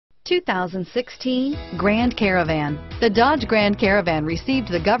2016 Grand Caravan. The Dodge Grand Caravan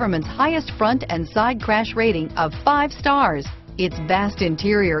received the government's highest front and side crash rating of 5 stars. Its vast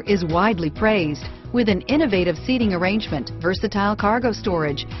interior is widely praised, with an innovative seating arrangement, versatile cargo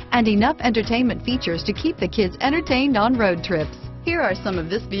storage, and enough entertainment features to keep the kids entertained on road trips. Here are some of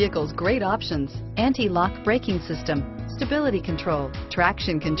this vehicle's great options: anti-lock braking system, stability control,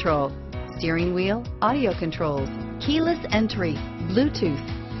 traction control, steering wheel audio controls, keyless entry, Bluetooth,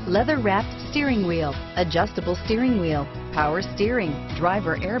 leather-wrapped steering wheel, adjustable steering wheel, power steering,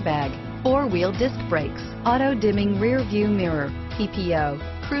 driver airbag, 4-wheel disc brakes, auto-dimming rear view mirror, PPO,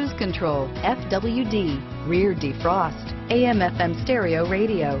 cruise control, FWD, rear defrost, AM/FM stereo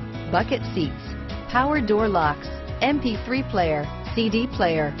radio, bucket seats, power door locks, MP3 player, CD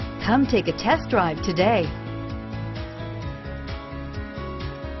player. Come take a test drive today.